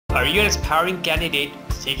Are you an aspiring candidate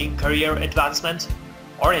seeking career advancement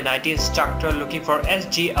or an IT instructor looking for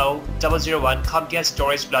SGO-001 CompTIA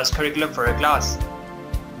Storage Plus curriculum for your class?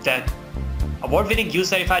 Then, award-winning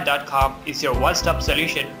ucertified.com is your one-stop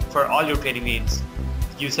solution for all your training needs.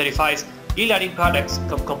 uCertify's e-learning products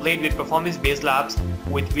come complete with performance-based labs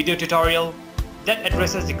with video tutorial that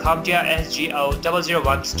addresses the CompTIA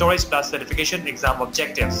SGO-001 Storage Plus certification exam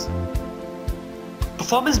objectives.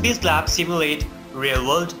 Performance-based labs simulate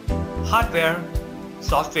real-world, hardware,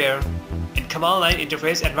 software, and command line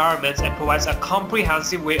interface environments and provides a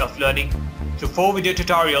comprehensive way of learning through 4 video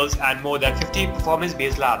tutorials and more than 50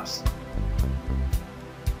 performance-based labs.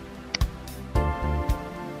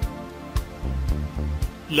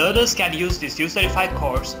 Learners can use this uCertified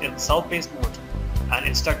course in self-paced mode, and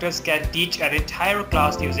instructors can teach an entire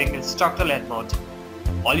class using instructor-led mode.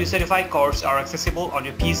 All uCertified courses are accessible on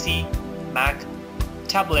your PC, Mac,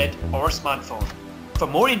 tablet, or smartphone. For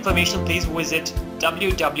more information, please visit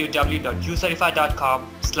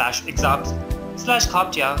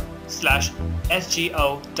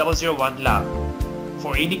www.ucertified.com/exams/CompTIA/SGO-001 lab.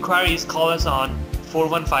 For any queries, call us on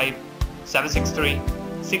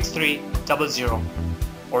 415-763-6300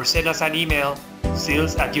 or send us an email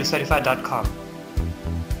sales@ucertified.com.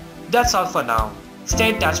 That's all for now. Stay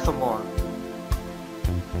in touch for more.